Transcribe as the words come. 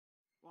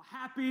Well,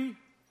 happy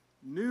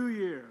New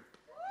Year.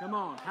 Come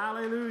on.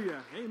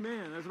 Hallelujah.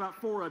 Amen. There's about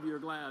 4 of you are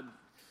glad.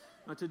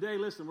 Now today,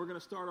 listen, we're going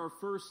to start our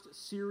first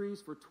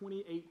series for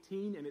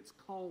 2018, and it's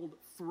called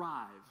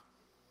Thrive.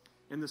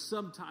 And the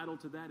subtitle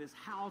to that is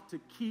How to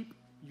Keep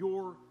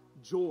Your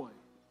Joy.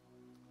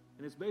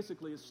 And it's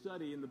basically a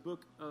study in the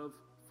book of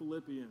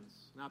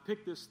Philippians. Now, I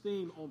picked this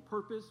theme on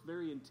purpose,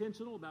 very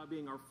intentional about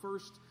being our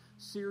first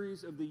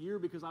series of the year,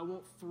 because I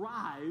want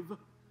Thrive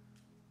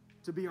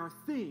to be our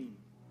theme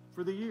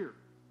for the year.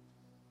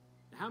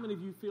 How many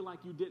of you feel like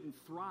you didn't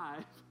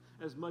thrive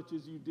as much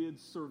as you did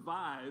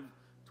survive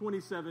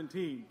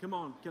 2017? Come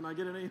on, can I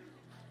get an A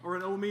or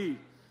an oh me?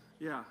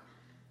 Yeah.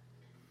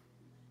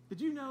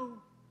 Did you know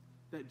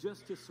that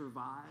just to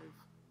survive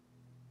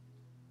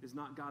is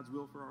not God's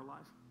will for our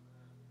life?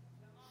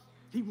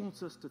 He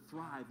wants us to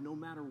thrive no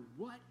matter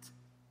what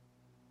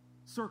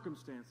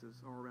circumstances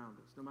are around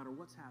us, no matter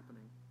what's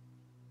happening.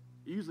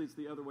 Usually it's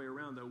the other way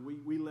around, though.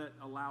 We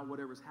allow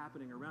whatever's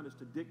happening around us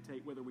to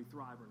dictate whether we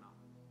thrive or not.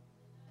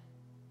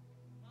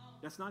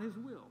 That's not His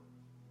will.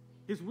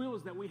 His will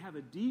is that we have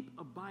a deep,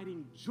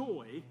 abiding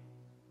joy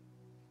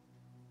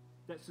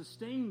that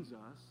sustains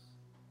us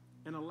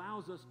and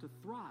allows us to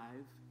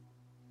thrive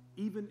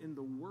even in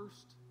the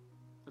worst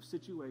of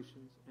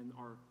situations and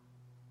our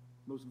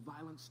most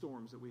violent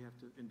storms that we have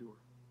to endure.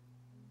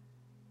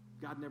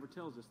 God never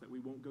tells us that we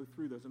won't go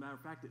through those. As a matter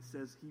of fact, it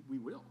says we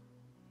will.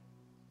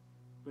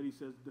 But He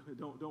says,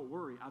 don't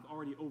worry, I've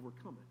already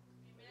overcome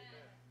it.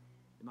 Amen.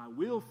 And my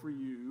will for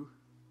you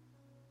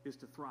is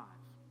to thrive.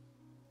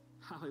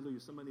 Hallelujah.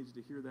 Somebody needs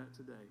to hear that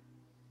today.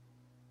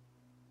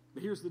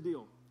 But here's the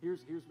deal.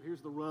 Here's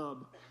the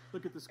rub.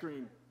 Look at the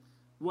screen.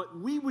 What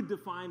we would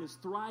define as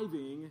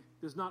thriving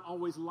does not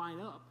always line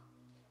up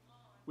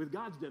with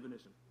God's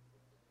definition.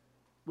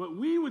 What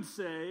we would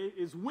say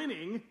is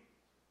winning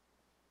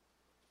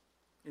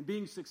and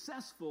being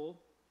successful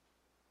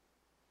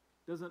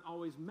doesn't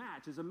always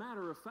match. As a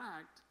matter of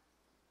fact,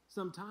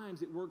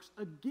 sometimes it works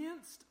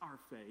against our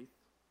faith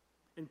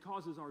and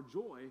causes our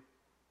joy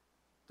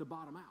to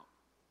bottom out.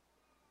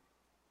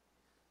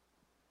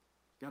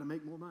 Got to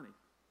make more money.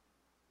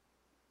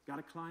 Got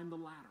to climb the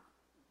ladder.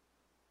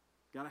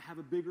 Got to have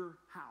a bigger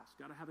house.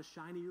 Got to have a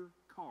shinier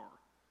car.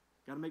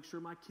 Got to make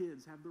sure my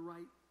kids have the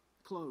right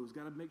clothes.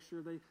 Got to make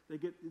sure they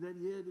get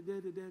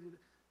that.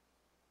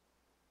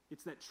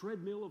 It's that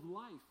treadmill of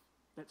life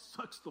that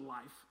sucks the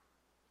life,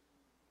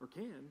 or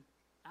can,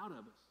 out of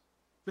us.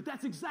 But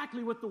that's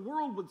exactly what the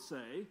world would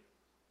say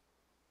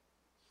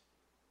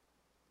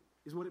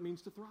is what it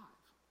means to thrive.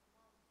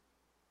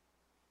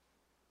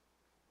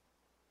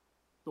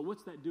 But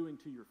what's that doing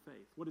to your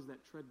faith? What is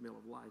that treadmill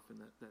of life and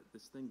that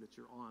this thing that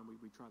you're on?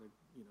 We try to,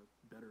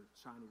 better,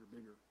 shinier,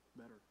 bigger,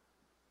 better.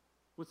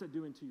 What's that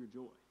doing to your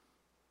joy?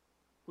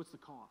 What's the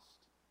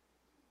cost?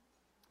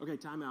 Okay,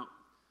 time out.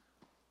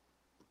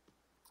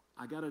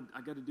 I gotta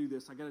do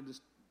this. I gotta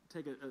just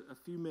take a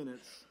few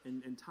minutes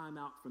and time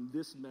out from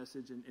this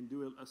message and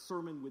do a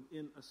sermon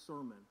within a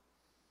sermon.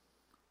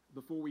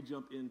 Before we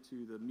jump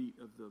into the meat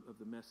of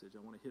the message, I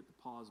want to hit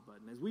the pause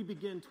button. As we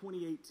begin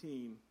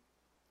 2018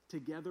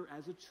 together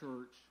as a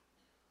church,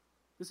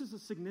 this is a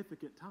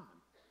significant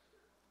time.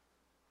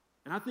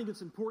 And I think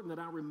it's important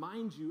that I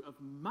remind you of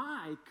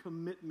my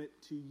commitment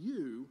to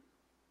you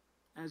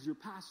as your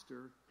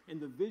pastor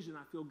and the vision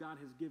I feel God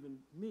has given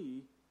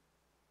me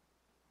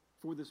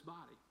for this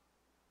body.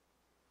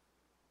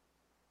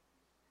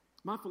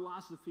 My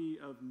philosophy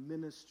of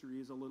ministry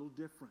is a little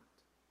different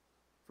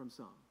from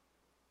some.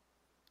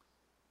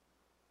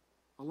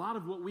 A lot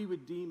of what we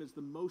would deem as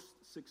the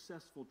most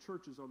successful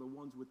churches are the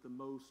ones with the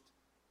most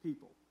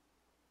people,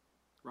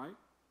 right?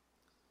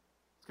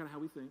 It's kind of how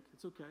we think.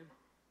 It's okay.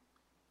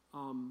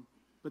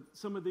 But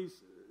some of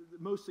these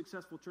most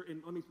successful church,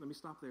 and let me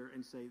stop there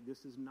and say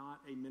this is not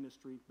a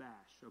ministry bash,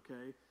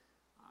 okay?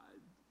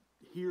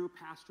 Hear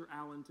Pastor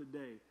Allen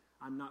today.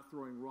 I'm not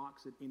throwing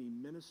rocks at any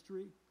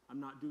ministry. I'm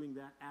not doing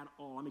that at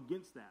all. I'm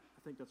against that.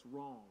 I think that's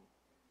wrong.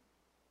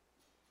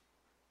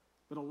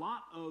 But a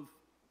lot of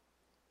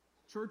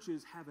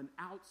churches have an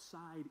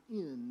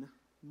outside-in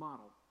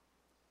model.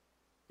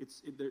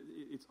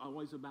 It's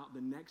always about the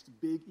next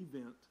big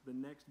event, the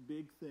next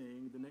big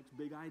thing, the next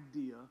big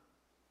idea.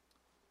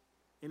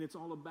 And it's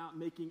all about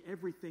making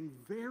everything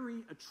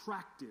very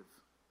attractive.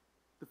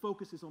 The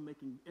focus is on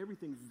making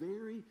everything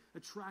very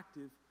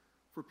attractive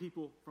for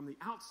people from the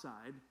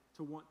outside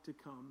to want to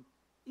come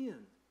in.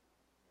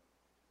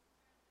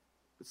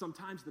 But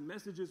sometimes the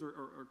messages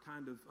are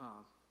kind of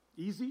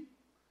easy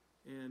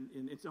and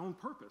in its own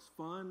purpose.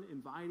 Fun,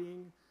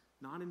 inviting,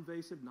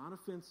 non-invasive,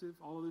 non-offensive,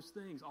 all of those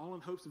things, all in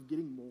hopes of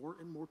getting more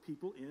and more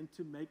people in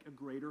to make a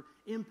greater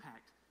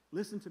impact.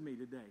 Listen to me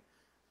today.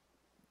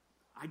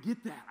 I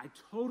get that. I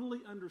totally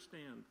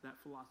understand that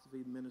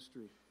philosophy of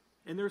ministry.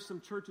 And there's some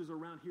churches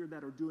around here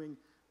that are doing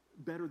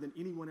better than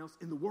anyone else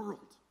in the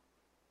world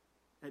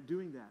at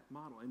doing that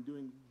model and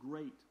doing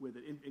great with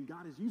it. And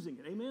God is using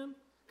it. Amen?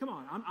 Come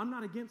on, I'm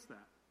not against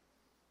that.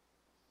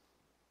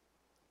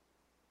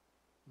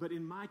 But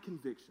in my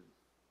conviction,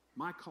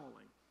 my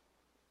calling,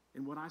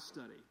 and what I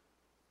study,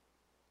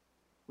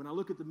 When I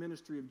look at the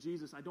ministry of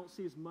Jesus, I don't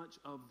see as much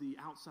of the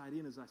outside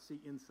in as I see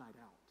inside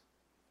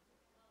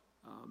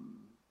out.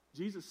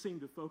 Jesus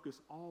seemed to focus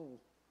all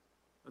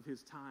of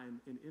his time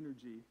and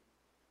energy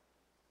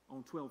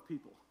on 12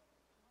 people,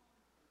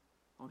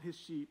 on his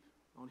sheep,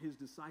 on his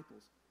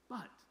disciples.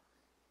 But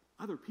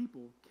other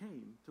people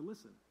came to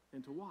listen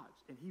and to watch,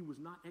 and he was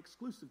not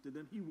exclusive to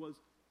them. He was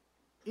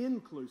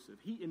inclusive.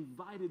 He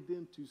invited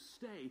them to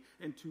stay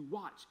and to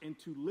watch and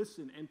to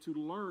listen and to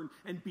learn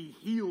and be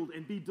healed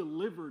and be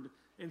delivered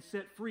and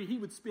set free. He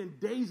would spend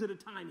days at a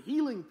time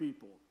healing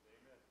people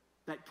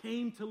that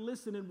came to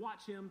listen and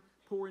watch him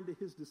pour into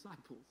his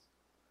disciples.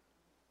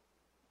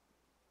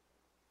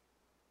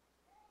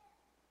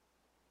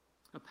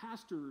 A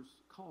pastor's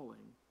calling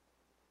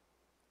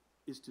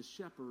is to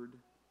shepherd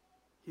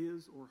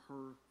his or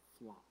her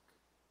flock.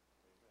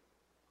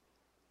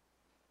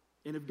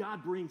 And if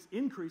God brings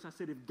increase, I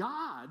said if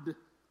God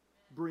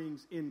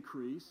brings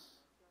increase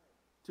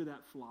to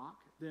that flock,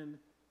 then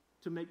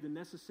to make the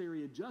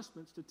necessary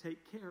adjustments to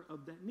take care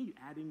of that need,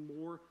 adding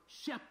more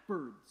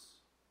shepherds.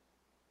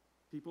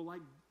 People like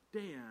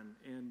Dan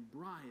and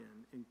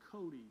Brian and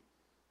Cody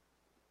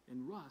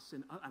and Russ,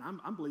 and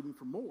I'm believing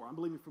for more. I'm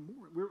believing for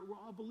more. We're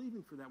all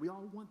believing for that. We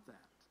all want that.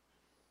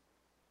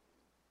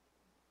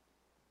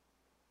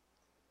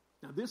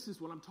 Now, this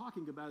is what I'm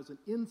talking about as an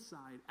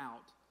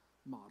inside-out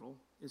model.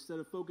 Instead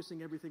of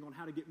focusing everything on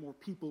how to get more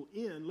people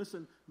in,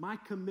 listen, my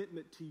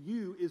commitment to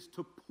you is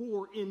to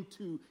pour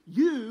into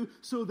you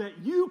so that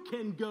you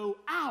can go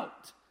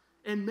out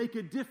and make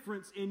a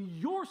difference in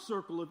your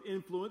circle of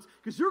influence,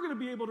 because you're going to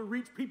be able to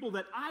reach people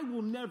that I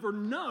will never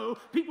know,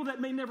 people that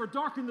may never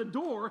darken the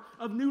door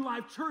of New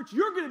Life Church.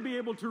 You're going to be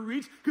able to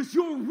reach because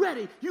you're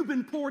ready. You've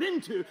been poured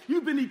into.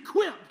 You've been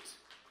equipped.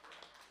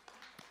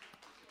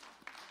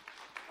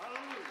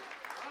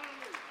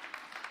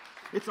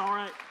 It's all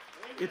right.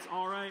 It's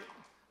all right.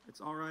 It's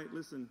all right.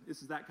 Listen,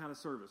 this is that kind of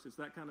service. It's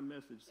that kind of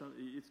message. So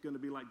it's going to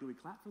be like, do we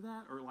clap for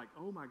that? Or like,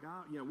 oh my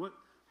God, you know what?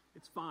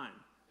 It's fine.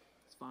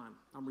 It's fine.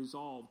 I'm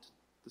resolved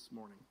this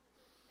morning.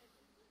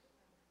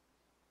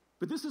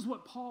 But this is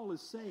what Paul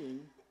is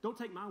saying. Don't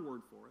take my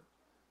word for it.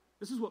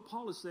 This is what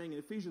Paul is saying in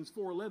Ephesians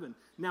 4:11.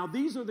 Now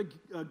these are the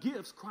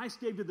gifts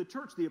Christ gave to the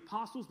church, the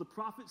apostles, the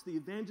prophets, the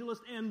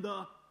evangelists, and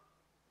the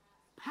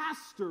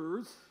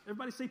pastors.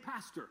 Everybody say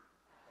pastor.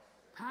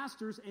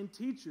 Pastors and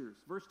teachers.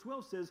 Verse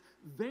 12 says,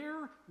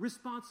 their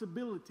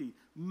responsibility,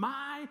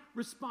 my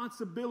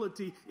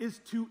responsibility is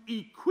to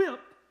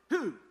equip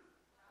who?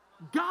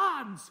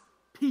 God's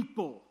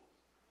people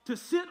to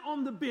sit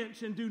on the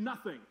bench and do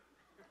nothing.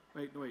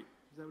 Wait,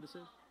 is that what it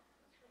says?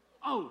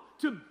 Oh,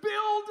 to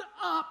build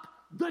up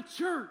the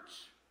church.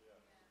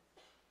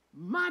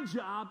 My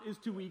job is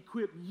to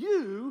equip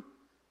you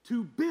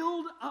to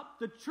build up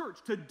the church,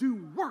 to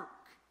do work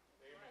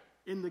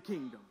in the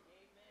kingdom.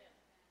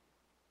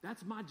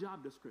 That's my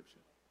job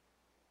description.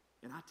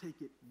 And I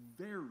take it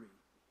very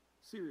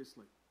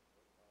seriously.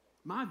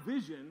 My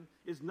vision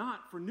is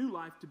not for New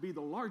Life to be the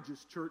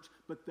largest church,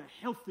 but the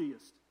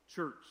healthiest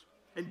church.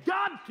 And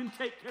God can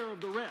take care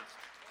of the rest.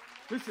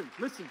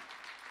 Listen.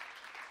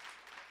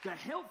 The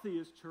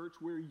healthiest church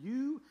where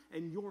you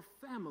and your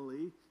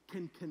family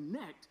can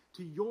connect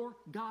to your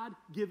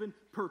God-given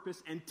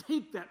purpose and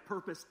take that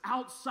purpose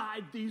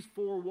outside these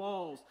four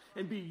walls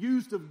and be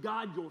used of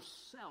God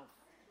yourself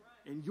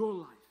in your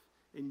life,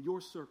 in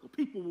your circle.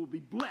 People will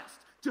be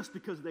blessed just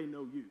because they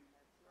know you.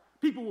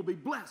 People will be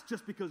blessed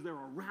just because they're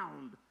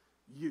around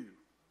you.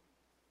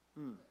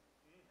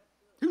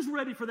 Who's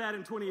ready for that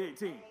in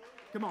 2018?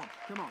 Come on.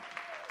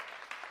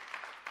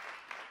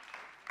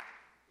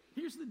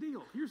 Here's the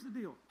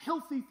deal.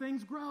 Healthy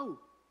things grow.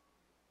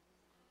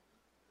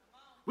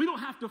 We don't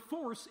have to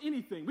force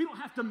anything. We don't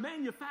have to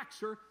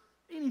manufacture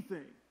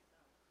anything.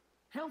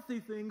 Healthy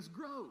things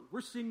grow.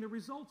 We're seeing the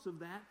results of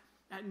that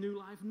at New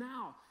Life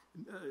now.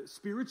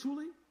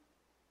 Spiritually,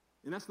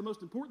 and that's the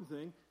most important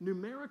thing,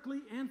 numerically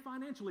and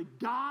financially,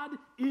 God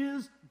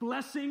is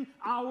blessing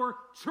our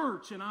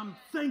church, and I'm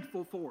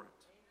thankful for it.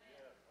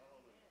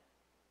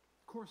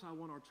 Of course, I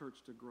want our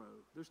church to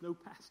grow. There's no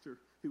pastor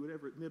who would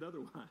ever admit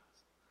otherwise.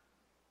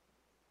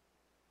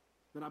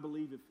 But I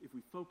believe if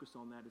we focus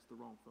on that, it's the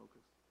wrong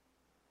focus.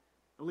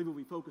 I believe if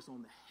we focus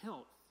on the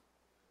health,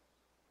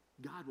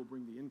 God will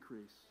bring the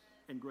increase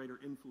and greater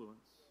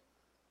influence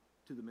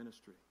to the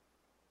ministry.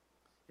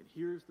 And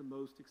here's the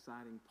most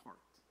exciting part.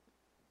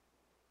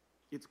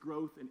 It's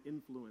growth and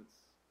influence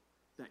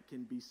that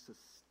can be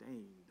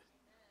sustained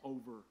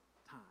over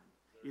time.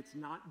 It's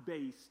not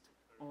based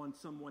on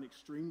someone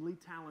extremely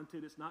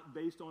talented. It's not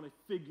based on a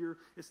figure.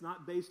 It's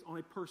not based on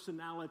a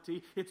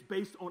personality. It's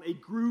based on a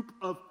group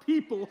of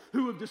people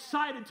who have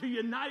decided to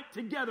unite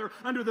together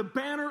under the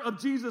banner of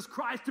Jesus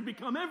Christ to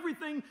become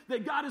everything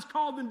that God has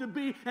called them to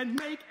be and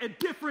make a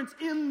difference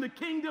in the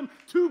kingdom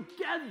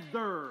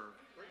together.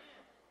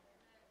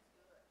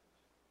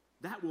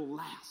 That will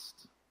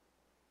last.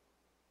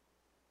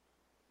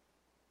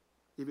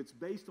 If it's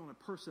based on a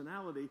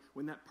personality,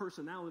 when that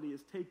personality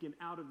is taken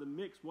out of the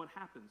mix, what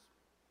happens?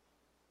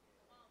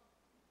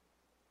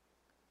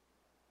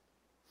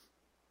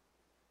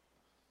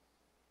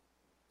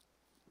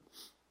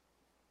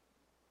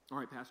 All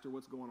right, Pastor,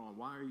 what's going on?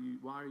 Why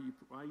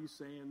are you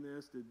saying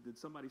this? Did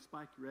somebody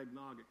spike your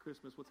eggnog at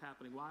Christmas? What's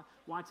happening?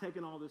 Why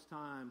taking all this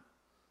time?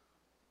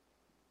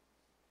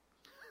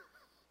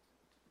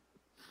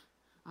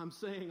 I'm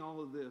saying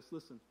all of this,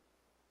 listen,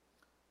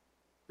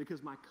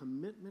 because my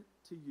commitment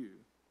to you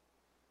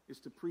is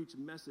to preach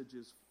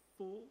messages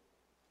full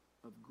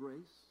of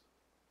grace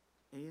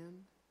and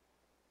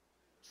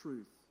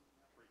truth,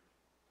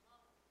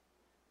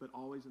 but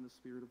always in the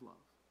spirit of love.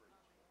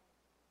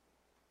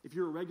 If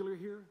you're a regular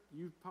here,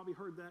 you've probably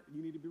heard that.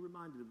 You need to be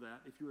reminded of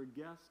that. If you're a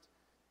guest,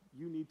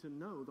 you need to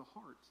know the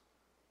heart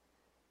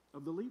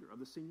of the leader, of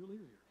the senior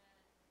leader here.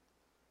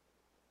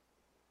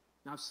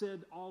 Now, I've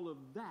said all of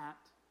that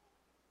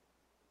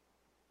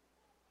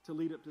to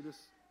lead up to this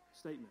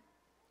statement.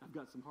 I've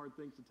got some hard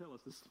things to tell us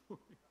this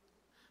morning.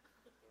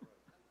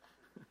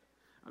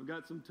 I've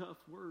got some tough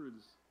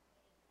words.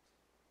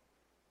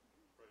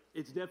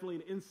 It's definitely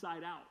an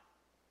inside-out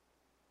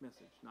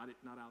message, not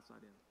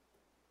outside in.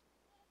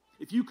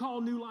 If you call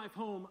New Life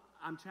home,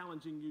 I'm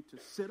challenging you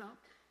to sit up,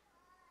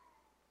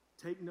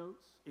 take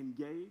notes,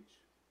 engage,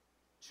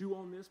 chew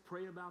on this,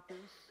 pray about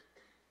this.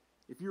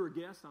 If you're a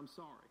guest, I'm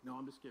sorry. No,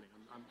 I'm just kidding.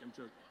 I'm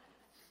joking.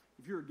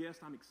 If you're a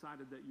guest, I'm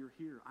excited that you're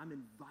here. I'm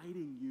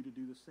inviting you to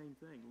do the same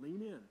thing.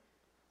 Lean in.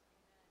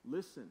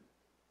 Listen.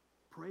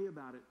 Pray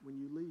about it when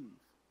you leave.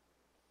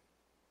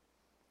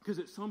 Because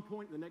at some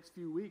point in the next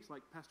few weeks,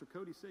 like Pastor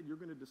Cody said, you're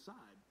going to decide,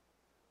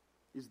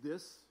 is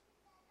this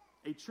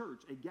a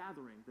church, a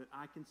gathering that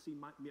I can see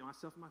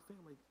myself and my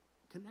family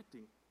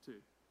connecting to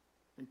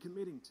and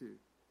committing to?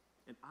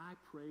 And I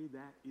pray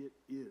that it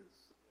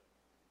is.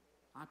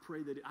 I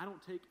pray that I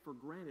don't take for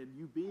granted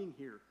you being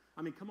here.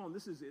 I mean, come on,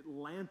 this is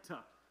Atlanta.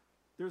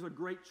 There's a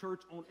great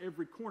church on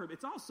every corner.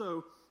 It's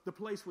also the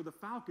place where the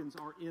Falcons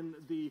are in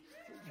the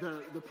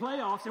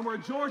playoffs and where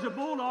Georgia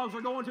Bulldogs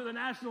are going to the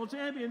national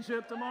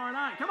championship tomorrow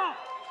night. Come on.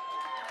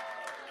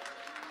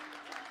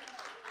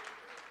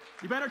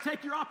 You better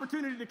take your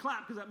opportunity to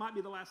clap because that might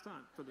be the last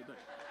time for the day.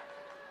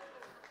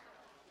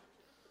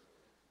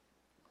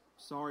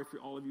 Sorry for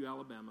all of you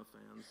Alabama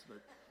fans,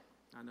 but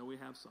I know we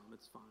have some.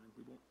 It's fine.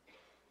 We won't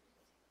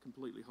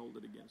completely hold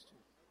it against you.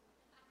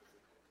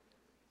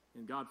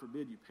 And God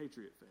forbid you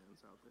Patriot fans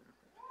out there.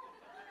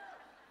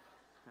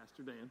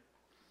 Pastor Dan.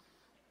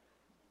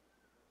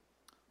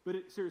 But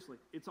seriously,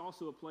 it's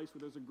also a place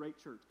where there's a great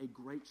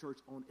church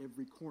on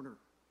every corner.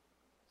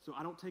 So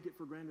I don't take it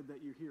for granted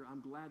that you're here. I'm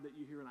glad that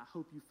you're here, and I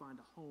hope you find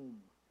a home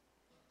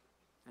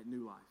at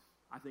New Life.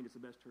 I think it's the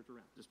best church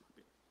around, just my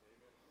opinion.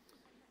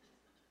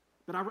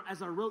 But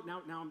as I wrote,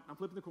 now I'm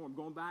flipping the coin. I'm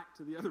going back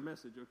to the other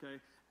message,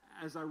 okay?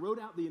 As I wrote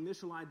out the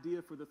initial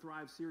idea for the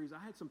Thrive series, I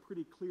had some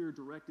pretty clear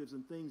directives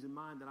and things in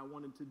mind that I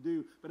wanted to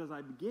do. But as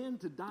I began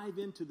to dive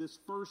into this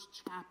first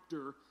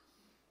chapter,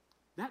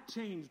 that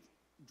changed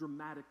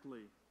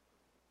dramatically.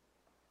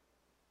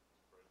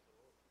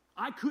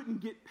 I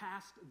couldn't get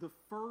past the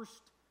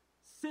first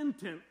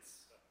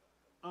sentence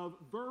of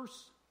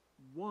verse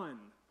 1.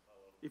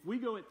 If we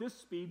go at this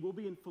speed, we'll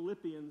be in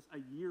Philippians a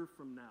year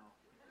from now.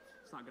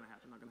 It's not going to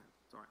happen.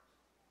 It's all right.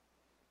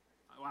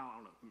 Well, I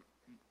don't know.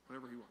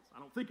 Whatever he wants. I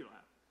don't think it'll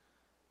happen.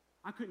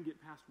 I couldn't get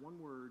past one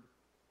word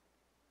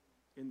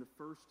in the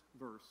first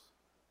verse,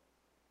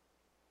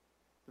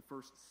 the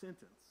first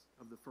sentence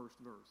of the first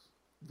verse.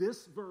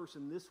 This verse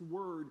and this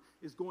word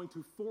is going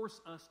to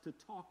force us to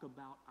talk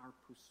about our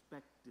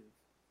perspective,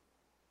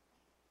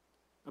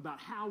 about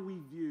how we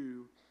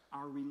view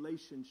our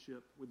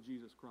relationship with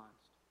Jesus Christ.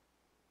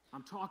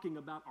 I'm talking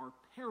about our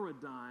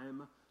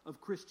paradigm of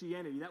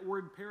Christianity. That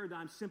word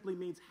paradigm simply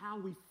means how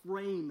we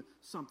frame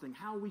something,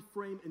 how we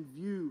frame and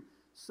view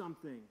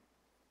something.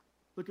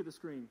 Look at the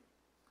screen.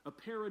 A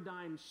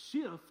paradigm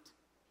shift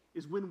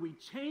is when we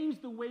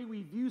change the way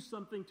we view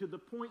something to the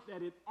point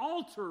that it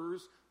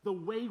alters the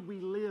way we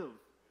live.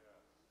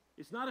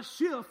 It's not a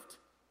shift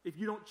if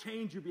you don't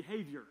change your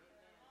behavior.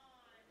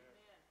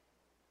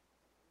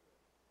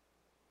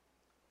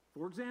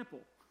 For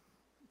example,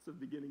 it's the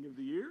beginning of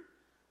the year.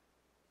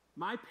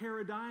 My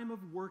paradigm of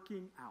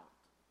working out.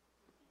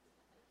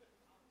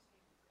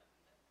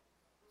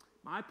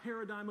 My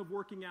paradigm of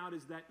working out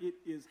is that it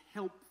is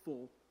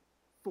helpful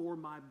for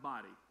my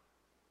body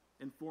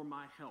and for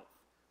my health.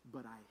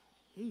 But I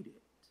hate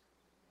it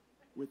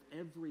with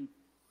every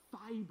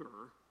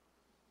fiber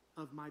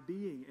of my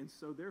being. And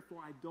so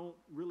therefore I don't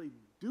really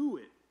do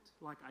it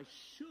like I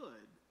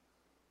should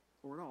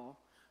or at all.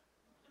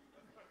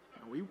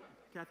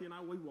 Kathy and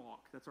I, we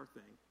walk. That's our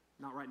thing.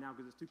 Not right now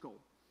because it's too cold.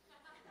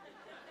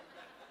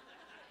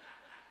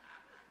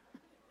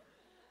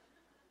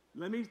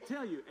 Let me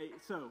tell you,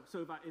 so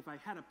if I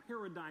had a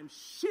paradigm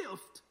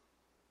shift,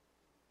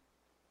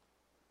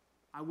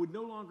 I would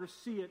no longer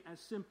see it as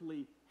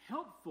simply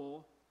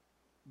helpful,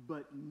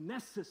 but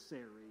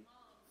necessary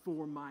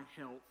for my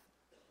health.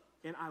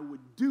 And I would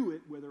do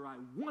it whether I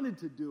wanted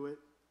to do it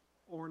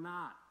or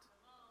not.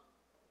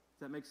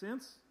 Does that make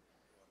sense?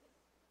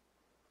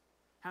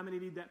 How many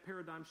need that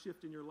paradigm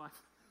shift in your life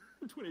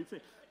in 2018?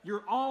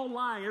 You're all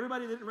lying.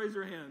 Everybody didn't raise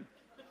their hand.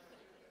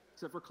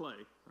 Except for Clay.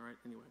 All right,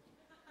 anyway.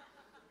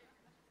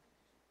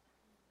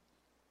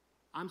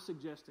 I'm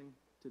suggesting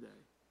today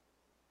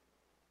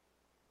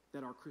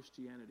that our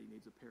Christianity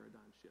needs a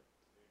paradigm shift.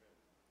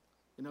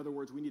 In other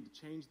words, we need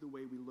to change the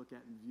way we look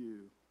at and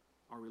view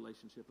our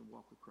relationship and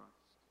walk with Christ.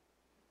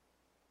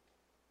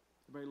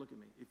 Everybody look at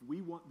me. If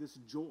we want this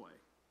joy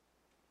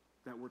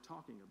that we're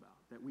talking about,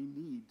 that we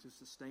need to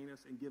sustain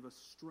us and give us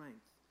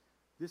strength,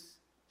 this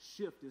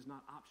shift is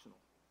not optional,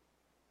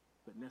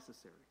 but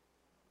necessary.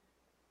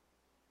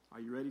 Are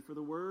you ready for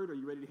the word? Or are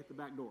you ready to hit the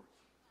back door?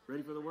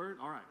 Ready for the word?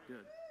 All right,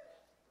 good.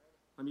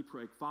 Let me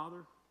pray.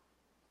 Father,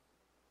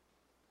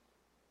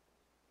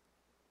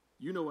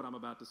 you know what I'm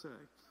about to say.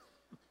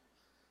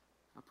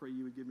 I pray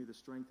you would give me the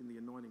strength and the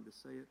anointing to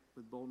say it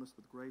with boldness,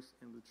 with grace,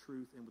 and with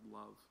truth, and with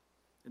love,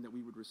 and that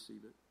we would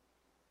receive it.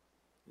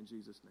 In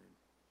Jesus' name,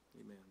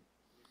 amen.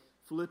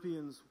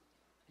 Philippians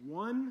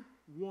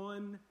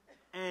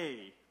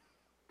 1:1a,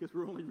 because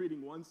we're only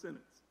reading one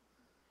sentence.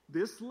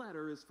 This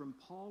letter is from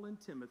Paul and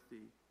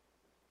Timothy,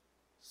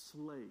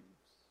 slaves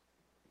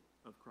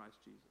of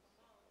Christ Jesus.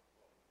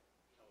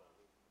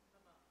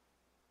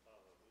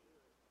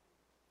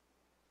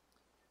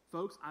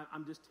 Folks,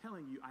 I'm just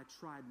telling you, I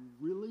tried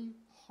really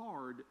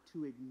hard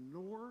to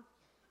ignore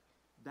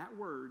that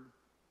word,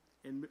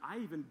 and I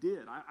even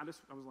did. I was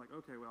like,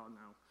 okay, well,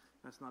 no,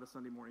 that's not a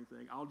Sunday morning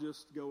thing. I'll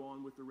just go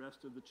on with the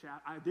rest of the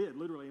chat. I did,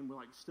 literally, and we're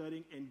like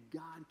studying, and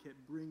God kept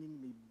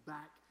bringing me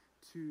back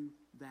to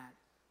that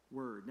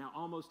word. Now,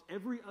 almost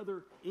every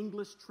other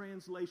English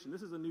translation,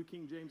 this is a New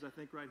King James, I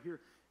think, right here,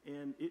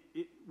 and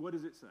what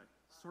does it say?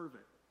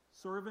 Servant.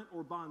 Servant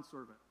or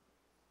bondservant.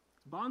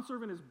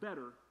 Bondservant is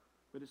better,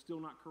 but it's still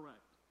not correct.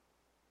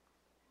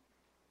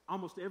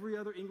 Almost every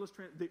other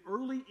the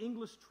early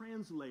English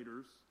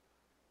translators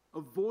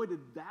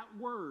avoided that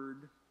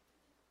word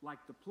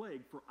like the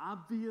plague for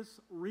obvious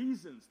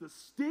reasons. The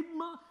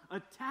stigma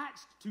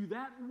attached to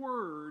that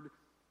word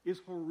is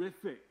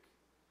horrific.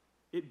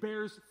 It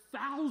bears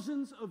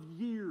thousands of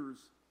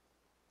years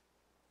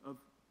of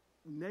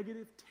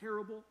negative,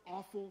 terrible,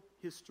 awful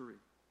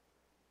history.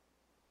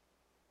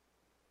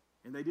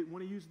 And they didn't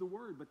want to use the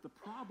word, but the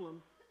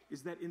problem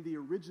is that in the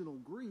original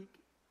Greek,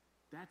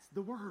 that's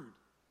the word.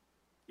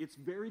 It's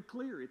very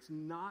clear. It's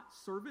not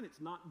servant. It's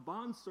not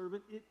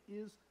bondservant. It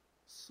is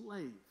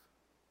slave.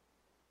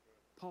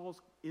 Paul's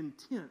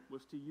intent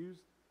was to use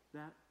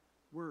that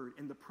word.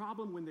 And the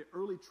problem when the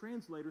early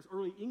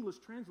English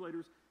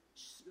translators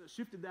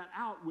shifted that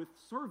out with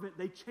servant,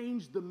 they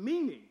changed the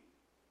meaning,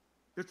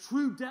 the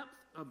true depth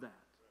of that.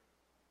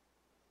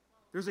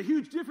 There's a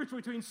huge difference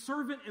between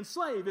servant and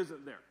slave,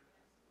 isn't there?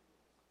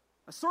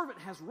 A servant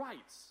has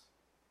rights.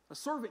 A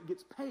servant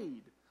gets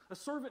paid. A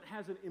servant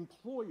has an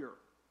employer.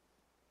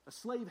 A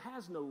slave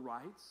has no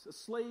rights. A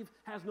slave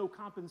has no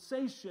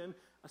compensation.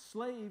 A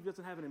slave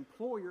doesn't have an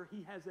employer.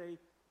 He has a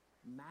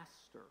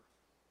master.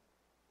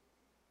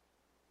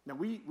 Now,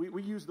 we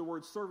use the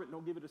word servant and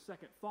don't give it a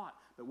second thought.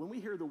 But when we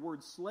hear the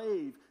word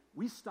slave,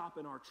 we stop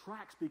in our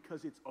tracks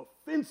because it's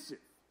offensive.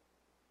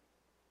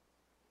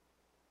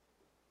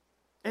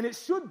 And it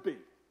should be.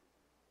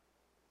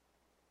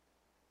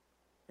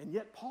 And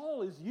yet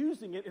Paul is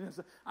using it, and as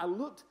I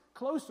looked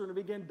closer and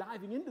began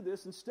diving into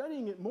this and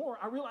studying it more,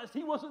 I realized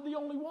he wasn't the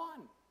only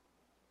one.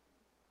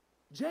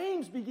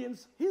 James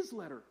begins his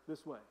letter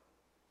this way.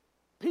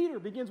 Peter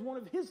begins one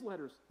of his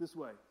letters this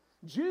way.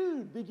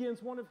 Jude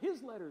begins one of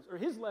his letters, or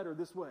his letter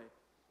this way.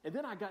 And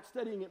then I got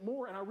studying it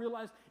more, and I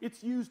realized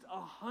it's used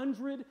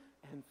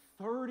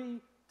 130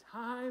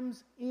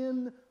 times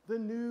in the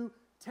New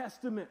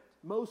Testament,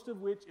 most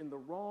of which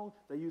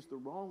they use the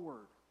wrong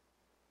word.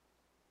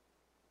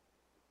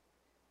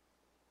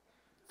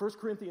 1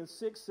 Corinthians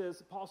 6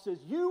 says, Paul says,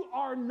 you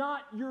are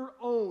not your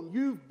own.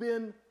 You've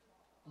been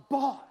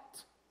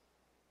bought.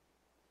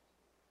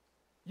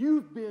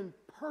 You've been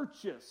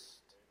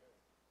purchased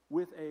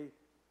with a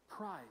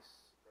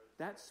price.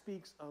 That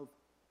speaks of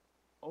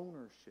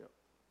ownership.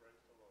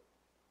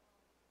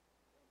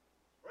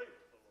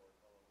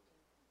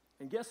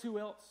 And guess who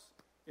else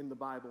in the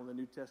Bible, in the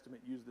New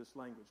Testament, used this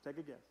language? Take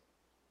a guess.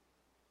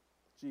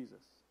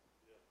 Jesus.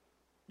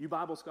 You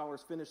Bible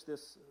scholars, finish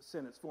this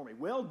sentence for me.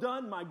 Well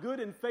done, my good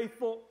and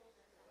faithful.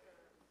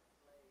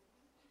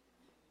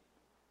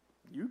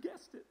 You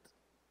guessed it.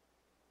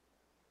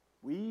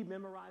 We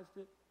memorized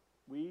it.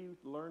 We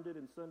learned it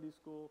in Sunday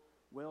school.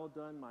 Well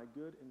done, my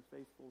good and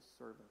faithful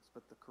servants.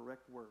 But the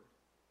correct word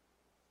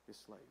is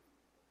slave.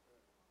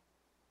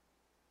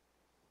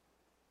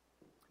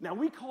 Now,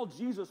 we call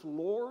Jesus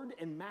Lord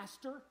and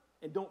Master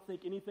and don't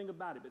think anything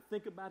about it. But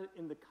think about it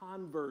in the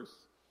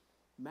converse.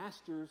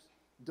 Masters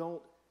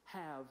don't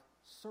have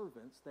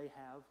servants, they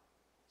have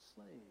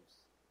slaves.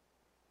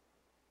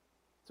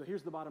 So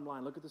here's the bottom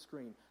line. Look at the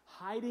screen.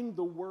 Hiding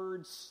the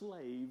word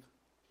slave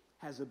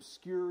has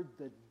obscured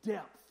the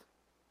depth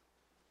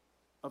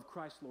of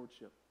Christ's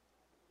lordship.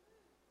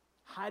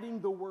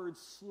 Hiding the word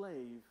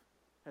slave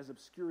has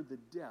obscured the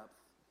depth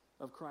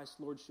of Christ's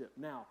lordship.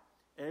 Now,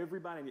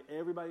 everybody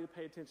to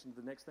pay attention to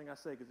the next thing I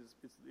say, because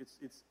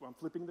I'm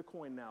flipping the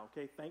coin now,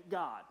 okay? Thank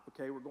God,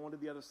 okay? We're going to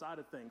the other side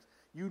of things.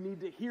 You need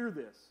to hear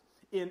this.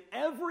 In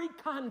every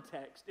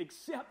context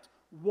except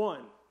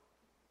one,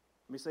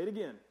 Let me say it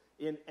again.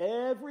 In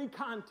every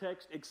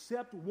context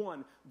except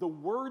one, the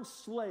word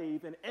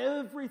slave and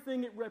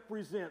everything it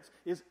represents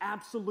is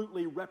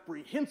absolutely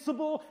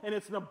reprehensible, and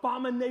it's an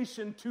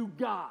abomination to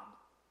God.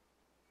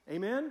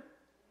 Amen?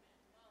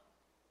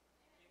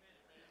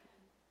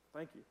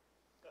 Thank you.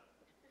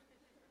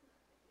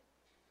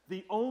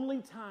 The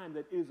only time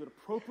that is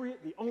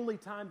appropriate, the only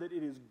time that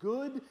it is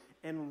good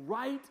and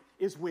right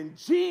is when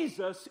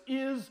Jesus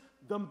is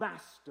the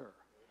master.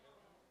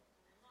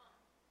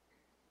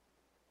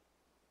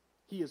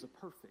 He is a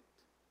perfect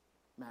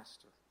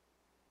master.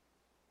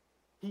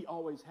 He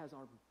always has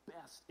our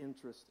best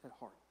interest at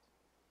heart.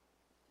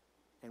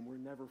 And we're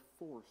never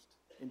forced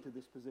into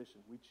this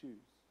position. We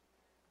choose.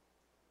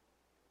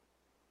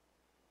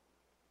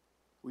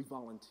 We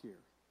volunteer.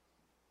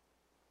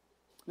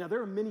 Now,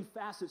 there are many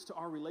facets to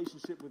our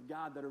relationship with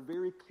God that are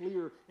very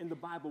clear in the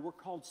Bible. We're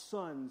called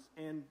sons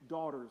and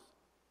daughters.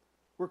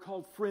 We're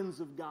called friends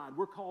of God.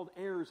 We're called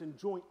heirs and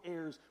joint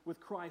heirs with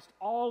Christ.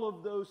 All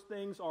of those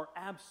things are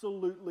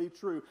absolutely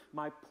true.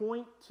 My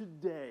point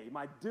today,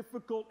 my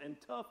difficult and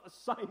tough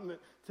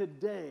assignment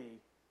today,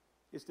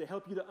 is to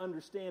help you to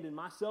understand, and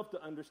myself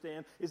to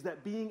understand, is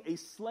that being a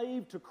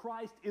slave to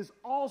Christ is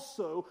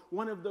also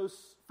one of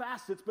those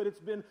facets, but it's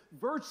been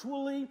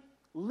virtually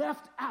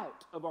left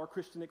out of our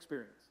Christian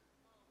experience.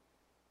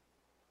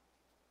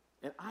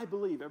 And I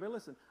believe, everybody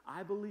listen,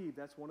 I believe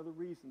that's one of the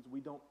reasons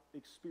we don't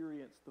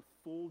experience the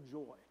full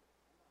joy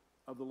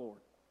of the Lord,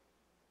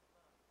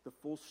 the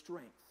full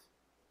strength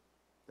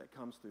that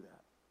comes through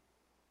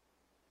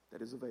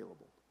that is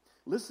available.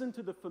 Listen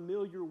to the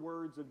familiar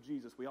words of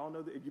Jesus. We all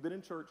know that if you've been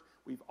in church,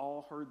 we've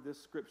all heard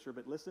this scripture,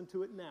 but listen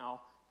to it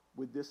now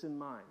with this in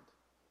mind.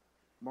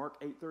 Mark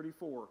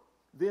 8:34.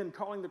 Then,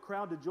 calling the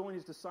crowd to join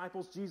his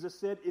disciples, Jesus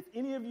said, if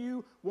any of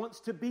you wants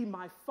to be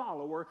my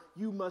follower,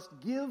 you must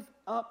give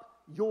up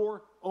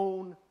your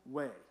own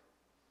way.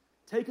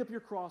 Take up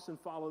your cross and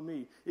follow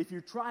me. If you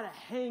try to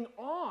hang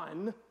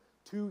on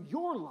to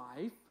your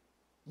life,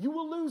 you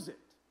will lose it.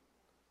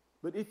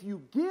 But if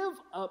you give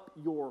up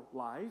your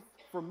life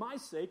for my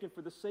sake and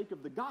for the sake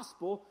of the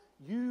gospel,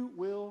 you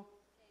will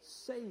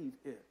save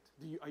it.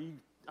 Are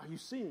you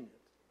seeing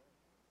it?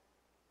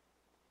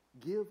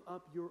 Give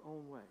up your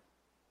own way.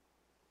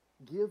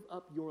 Give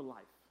up your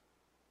life.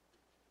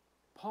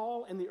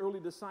 Paul and the early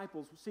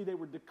disciples, see, they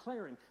were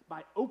declaring,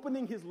 by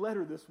opening his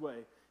letter this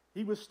way,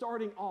 he was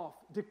starting off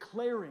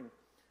declaring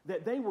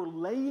that they were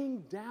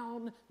laying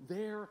down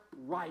their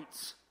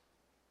rights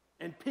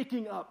and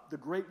picking up the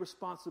great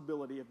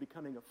responsibility of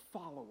becoming a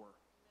follower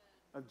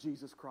of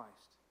Jesus Christ.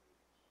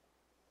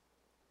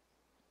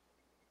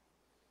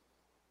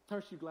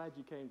 Aren't you glad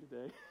you came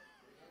today?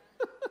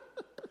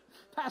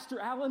 Pastor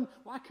Allen,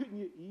 why couldn't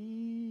you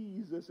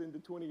ease us into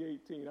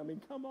 2018? I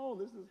mean, come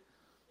on,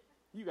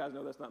 you guys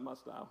know that's not my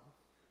style.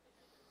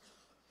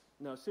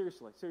 No,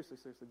 seriously.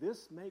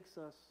 This makes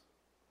us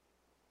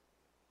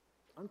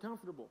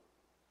uncomfortable.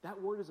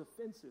 That word is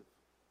offensive.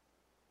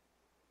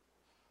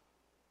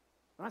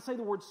 When I say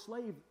the word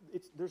slave,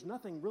 there's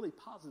nothing really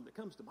positive that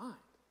comes to mind.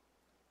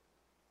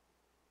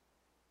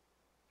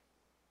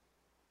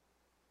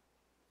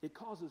 It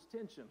causes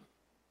tension.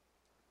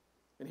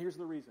 And here's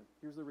the reason.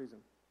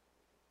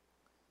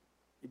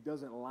 It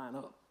doesn't line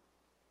up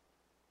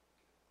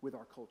with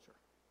our culture.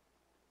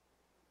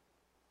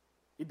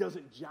 It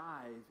doesn't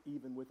jive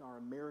even with our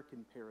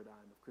American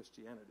paradigm of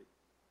Christianity.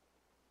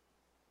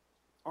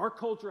 Our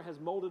culture has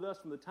molded us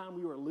from the time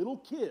we were little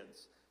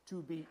kids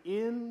to be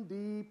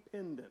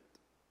independent.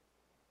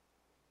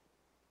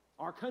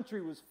 Our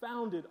country was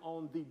founded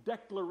on the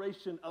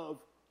Declaration of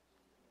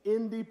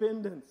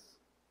Independence.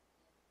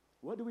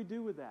 What do we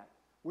do with that?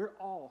 We are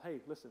all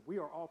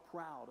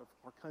proud of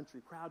our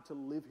country, proud to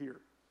live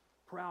here,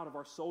 proud of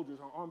our soldiers.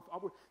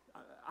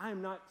 I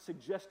am not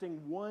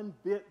suggesting one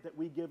bit that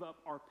we give up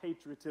our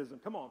patriotism.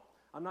 Come on,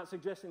 I'm not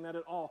suggesting that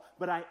at all.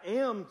 But I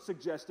am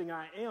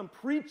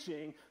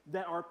preaching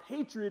that our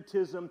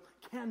patriotism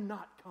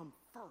cannot come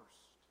first.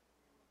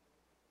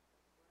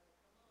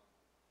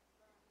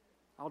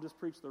 I'll just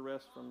preach the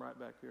rest from right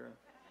back here.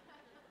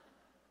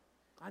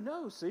 I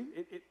know, see,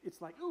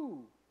 it's like,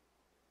 ooh.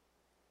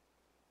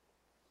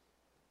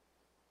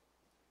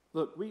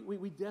 Look,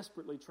 we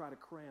desperately try to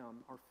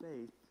cram our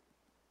faith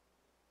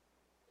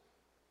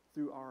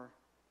through our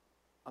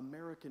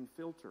American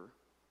filter,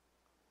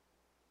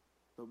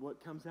 but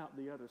what comes out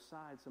the other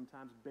side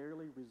sometimes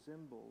barely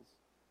resembles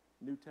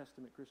New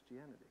Testament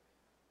Christianity.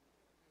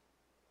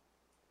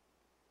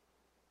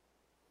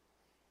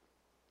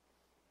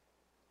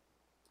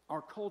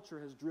 Our culture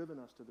has driven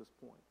us to this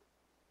point,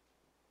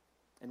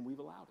 and we've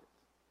allowed it.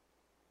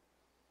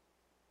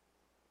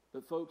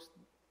 But folks,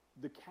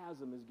 the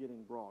chasm is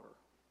getting broader.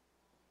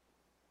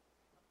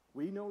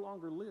 We no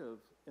longer live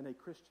in a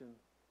Christian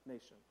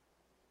nation.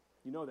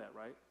 You know that,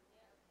 right?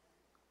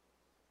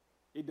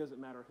 It doesn't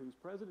matter who's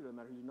president, it doesn't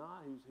matter who's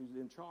not, who's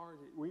in charge.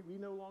 We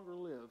no longer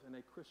live in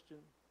a Christian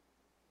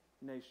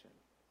nation.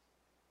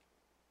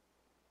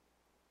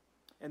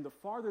 And the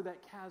farther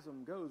that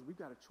chasm goes, we've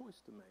got a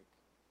choice to make.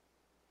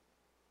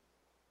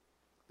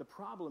 The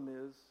problem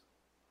is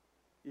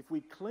if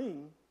we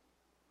cling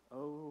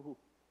to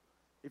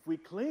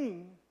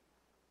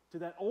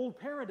that old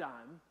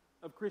paradigm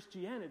of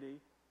Christianity,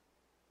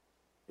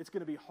 it's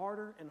going to be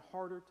harder and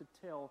harder to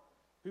tell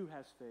who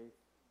has faith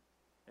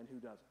and who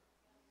doesn't.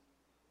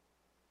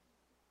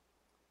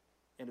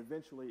 And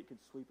eventually it could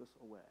sweep us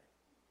away.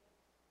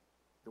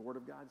 The Word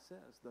of God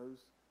says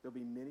there'll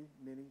be many,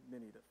 many,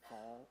 many that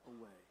fall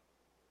away.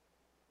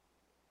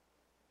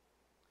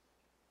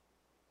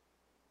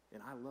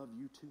 And I love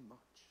you too much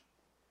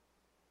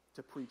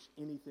to preach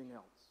anything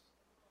else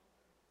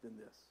than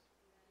this.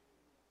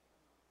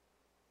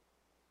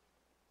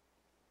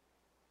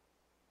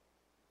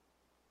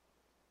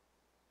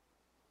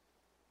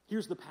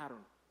 Here's the pattern.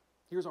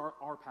 Here's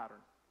our pattern.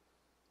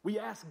 We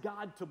ask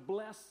God to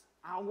bless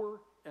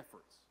our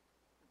efforts,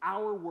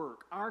 our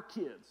work, our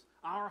kids,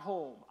 our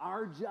home,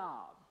 our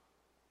job.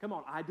 Come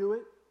on, I do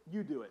it,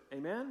 you do it.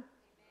 Amen?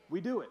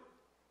 We do it.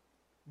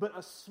 But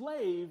a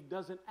slave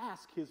doesn't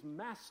ask his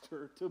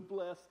master to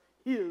bless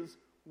his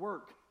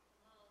work.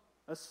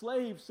 A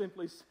slave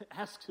simply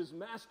asks his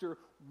master,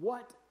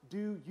 what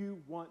do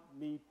you want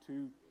me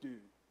to do?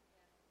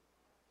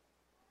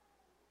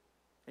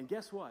 And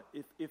guess what?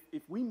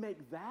 If we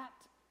make that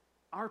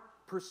our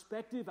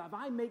perspective, if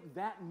I make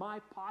that my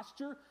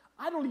posture,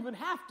 I don't even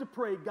have to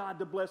pray God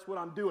to bless what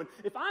I'm doing.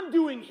 If I'm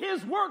doing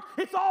His work,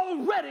 it's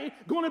already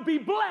going to be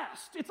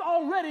blessed. It's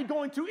already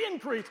going to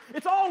increase.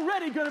 It's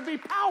already going to be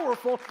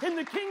powerful in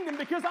the kingdom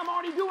because I'm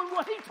already doing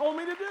what He told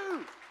me to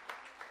do.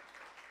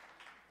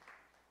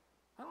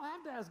 I don't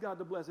have to ask God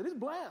to bless it. It's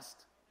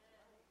blessed.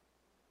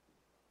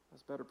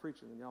 That's better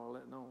preaching than y'all are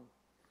letting on.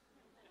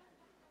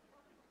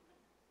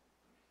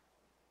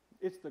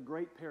 It's the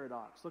great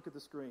paradox. Look at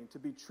the screen. To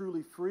be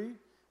truly free,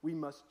 we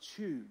must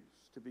choose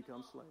to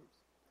become slaves.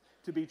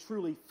 To be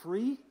truly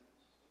free,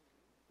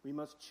 we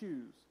must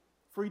choose.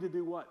 Free to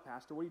do what,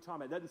 Pastor? What are you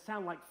talking about? It doesn't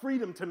sound like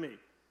freedom to me.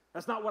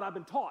 That's not what I've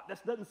been taught.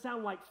 That doesn't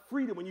sound like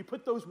freedom when you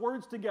put those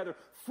words together.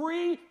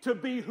 Free to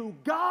be who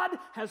God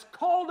has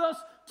called us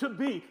to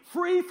be.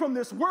 Free from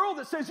this world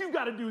that says you've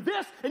got to do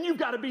this and you've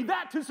got to be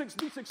that to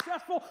be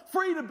successful.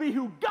 Free to be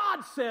who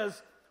God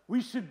says we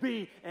should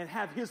be and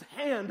have His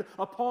hand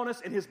upon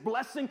us and His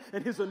blessing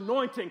and His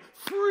anointing.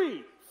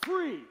 Free,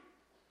 free,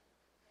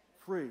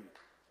 free.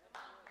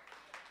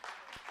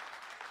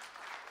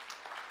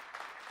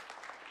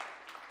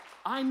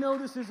 I know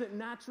this isn't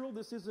natural,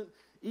 this isn't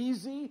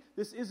easy,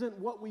 this isn't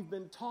what we've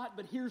been taught,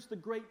 but here's the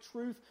great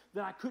truth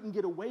that I couldn't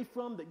get away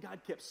from, that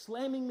God kept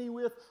slamming me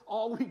with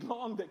all week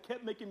long, that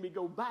kept making me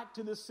go back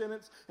to this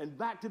sentence and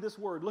back to this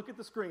word. Look at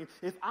the screen.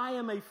 If I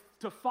am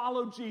to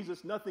follow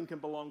Jesus, nothing can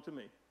belong to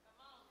me.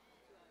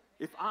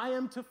 If I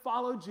am to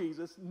follow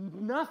Jesus,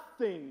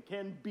 nothing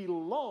can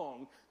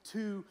belong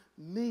to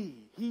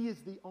me. He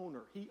is the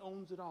owner. He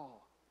owns it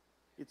all.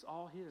 It's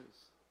all His.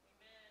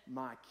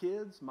 My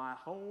kids, my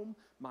home,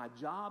 my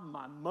job,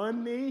 my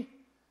money,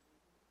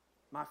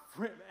 my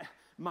friend,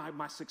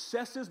 my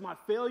successes, my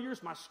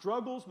failures, my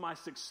struggles, my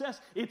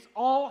success, it's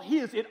all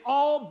His. It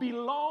all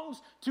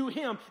belongs to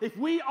Him. If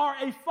we are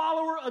a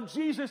follower of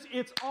Jesus,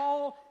 it's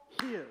all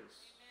His.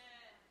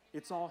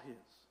 It's all His.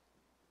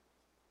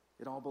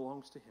 It all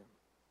belongs to Him.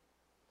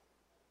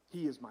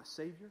 He is my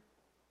Savior.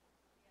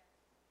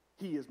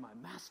 He is my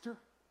Master.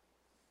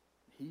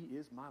 He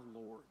is my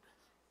Lord.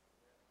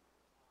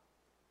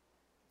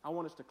 I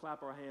want us to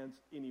clap our hands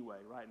anyway,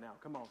 right now.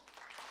 Come on.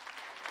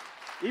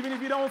 Even if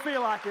you don't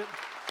feel like it.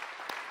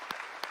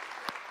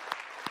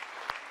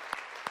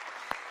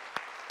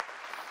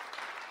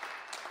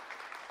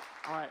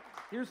 All right,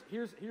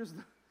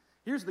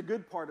 here's the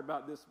good part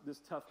about this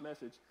tough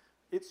message.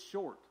 It's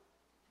short.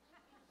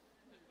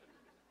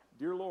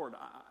 Dear Lord,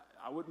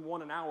 I wouldn't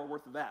want an hour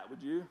worth of that,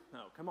 would you?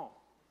 No, come on.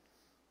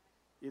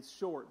 It's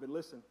short, but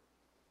listen.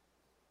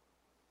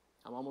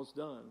 I'm almost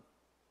done.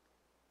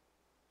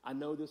 I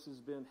know this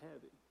has been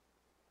heavy,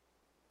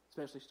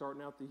 especially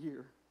starting out the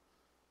year.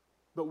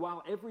 But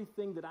while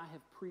everything that I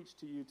have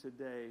preached to you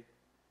today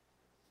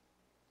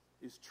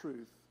is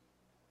truth,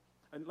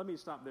 and let me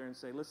stop there and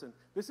say, listen,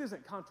 this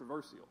isn't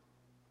controversial.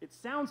 It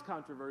sounds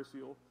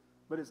controversial,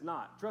 but it's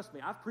not. Trust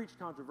me, I've preached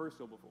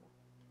controversial before.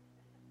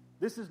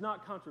 This is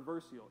not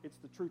controversial. It's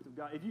the truth of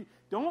God. If you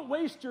don't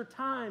waste your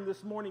time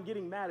this morning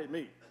getting mad at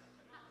me,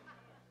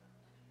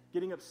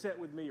 getting upset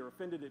with me or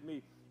offended at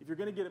me. If you're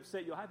going to get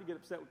upset, you'll have to get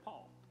upset with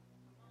Paul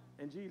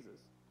and Jesus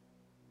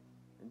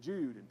and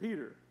Jude and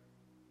Peter.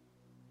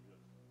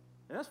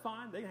 And that's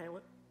fine. They can handle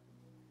it.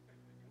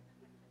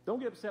 Don't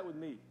get upset with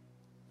me.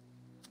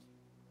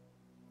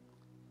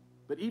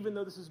 But even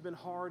though this has been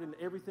hard and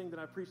everything that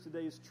I preach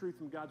today is truth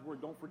from God's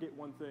Word, don't forget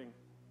one thing.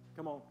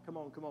 Come on, come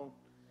on, come on.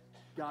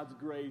 God's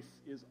grace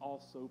is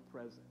also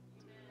present.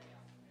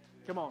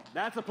 Come on.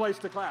 That's a place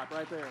to clap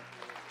right there.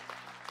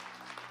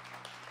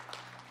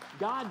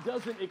 God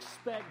doesn't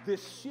expect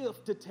this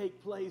shift to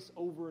take place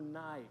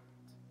overnight.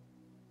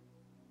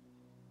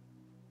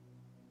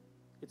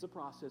 It's a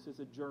process. It's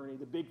a journey.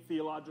 The big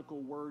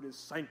theological word is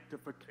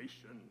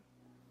sanctification.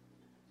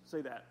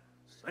 Say that.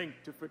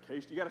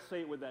 Sanctification. You got to say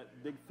it with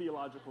that big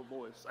theological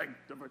voice.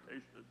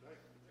 Sanctification.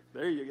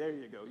 There you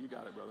go. You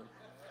got it, brother.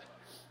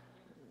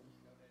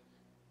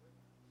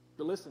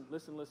 But listen.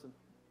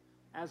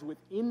 As with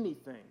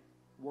anything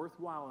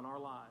worthwhile in our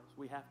lives,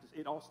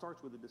 it all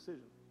starts with a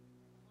decision.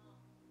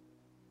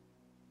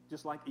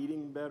 Just like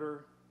eating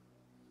better,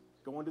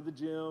 going to the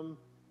gym,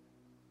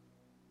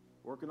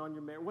 working on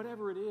your marriage,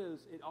 whatever it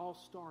is, it all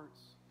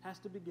has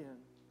to begin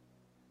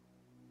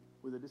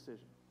with a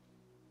decision.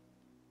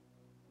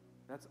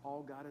 That's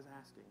all God is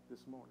asking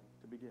this morning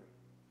to begin,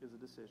 is a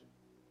decision.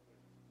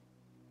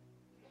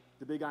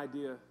 The big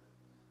idea,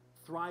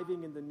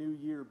 thriving in the new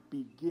year,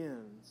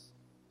 begins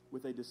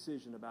with a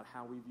decision about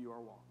how we view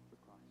our walk with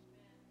Christ.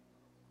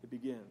 It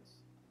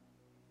begins.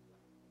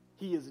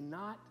 He is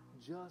not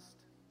just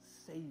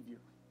Savior.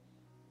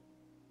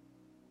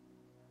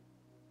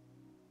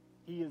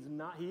 He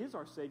is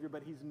our Savior,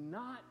 but He's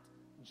not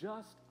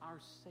just our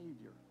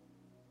Savior.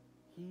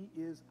 He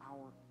is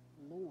our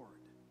Lord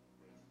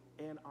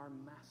and our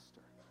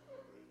Master.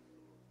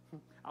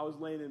 I was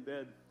laying in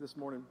bed this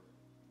morning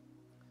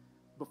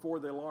before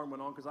the alarm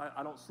went on, because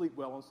I don't sleep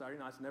well on Saturday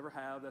nights, never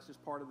have. That's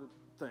just part of the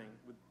thing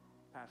with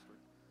pastoring.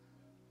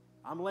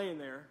 I'm laying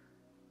there,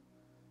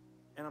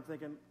 and I'm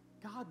thinking,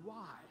 God,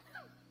 why?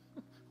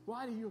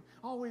 Why do you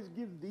always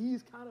give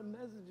these kind of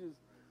messages?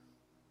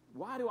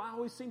 Why do I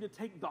always seem to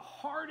take the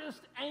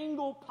hardest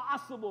angle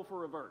possible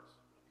for a verse?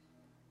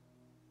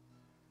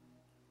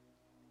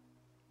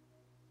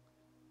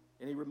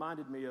 And he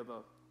reminded me of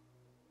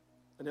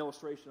an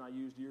illustration I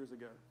used years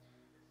ago.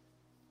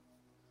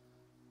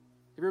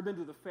 Have you ever been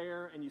to the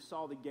fair and you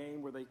saw the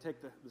game where they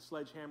take the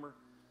sledgehammer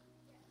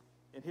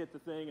and hit the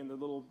thing and the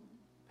little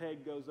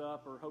peg goes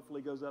up, or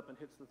hopefully goes up and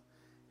hits the...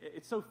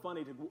 It's so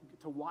funny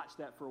to watch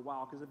that for a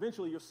while, because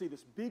eventually you'll see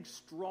this big,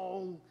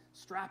 strong,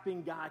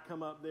 strapping guy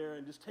come up there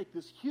and just take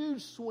this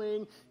huge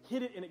swing,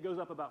 hit it, and it goes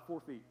up about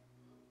 4 feet.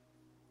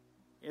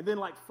 And then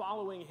like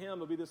following him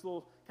will be this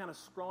little kind of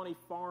scrawny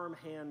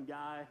farmhand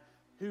guy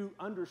who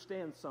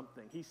understands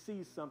something. He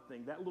sees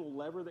something. That little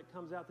lever that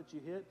comes out that you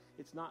hit,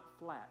 it's not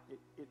flat.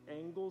 It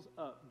angles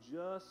up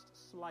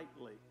just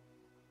slightly.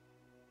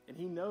 And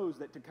he knows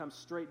that to come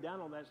straight down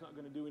on that is not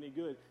going to do any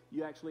good.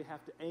 You actually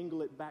have to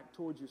angle it back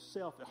towards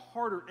yourself. A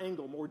harder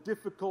angle, more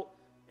difficult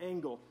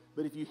angle.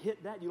 But if you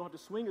hit that, you don't have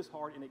to swing as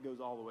hard, and it goes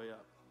all the way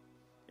up.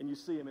 And you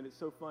see him, and it's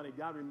so funny.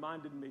 God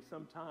reminded me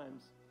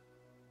sometimes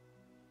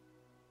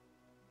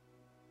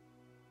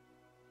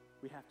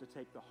we have to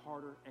take the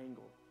harder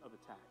angle of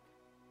attack,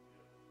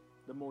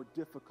 the more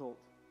difficult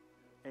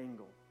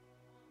angle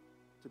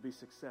to be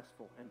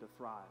successful and to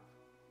thrive.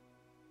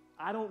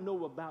 I don't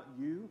know about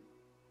you,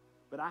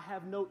 but I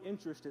have no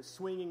interest in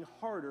swinging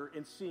harder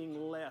and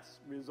seeing less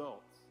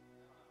results.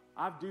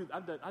 I do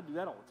that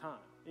all the time.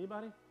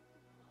 Anybody?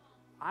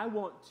 I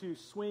want to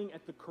swing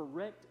at the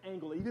correct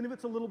angle, even if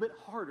it's a little bit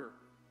harder,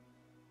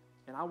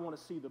 and I want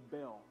to see the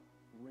bell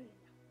ring.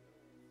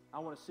 I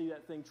want to see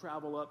that thing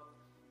travel up.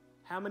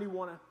 How many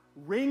want to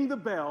ring the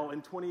bell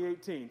in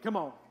 2018? Come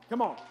on.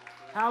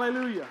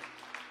 Hallelujah.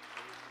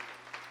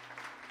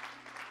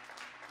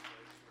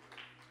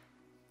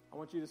 I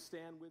want you to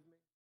stand with me.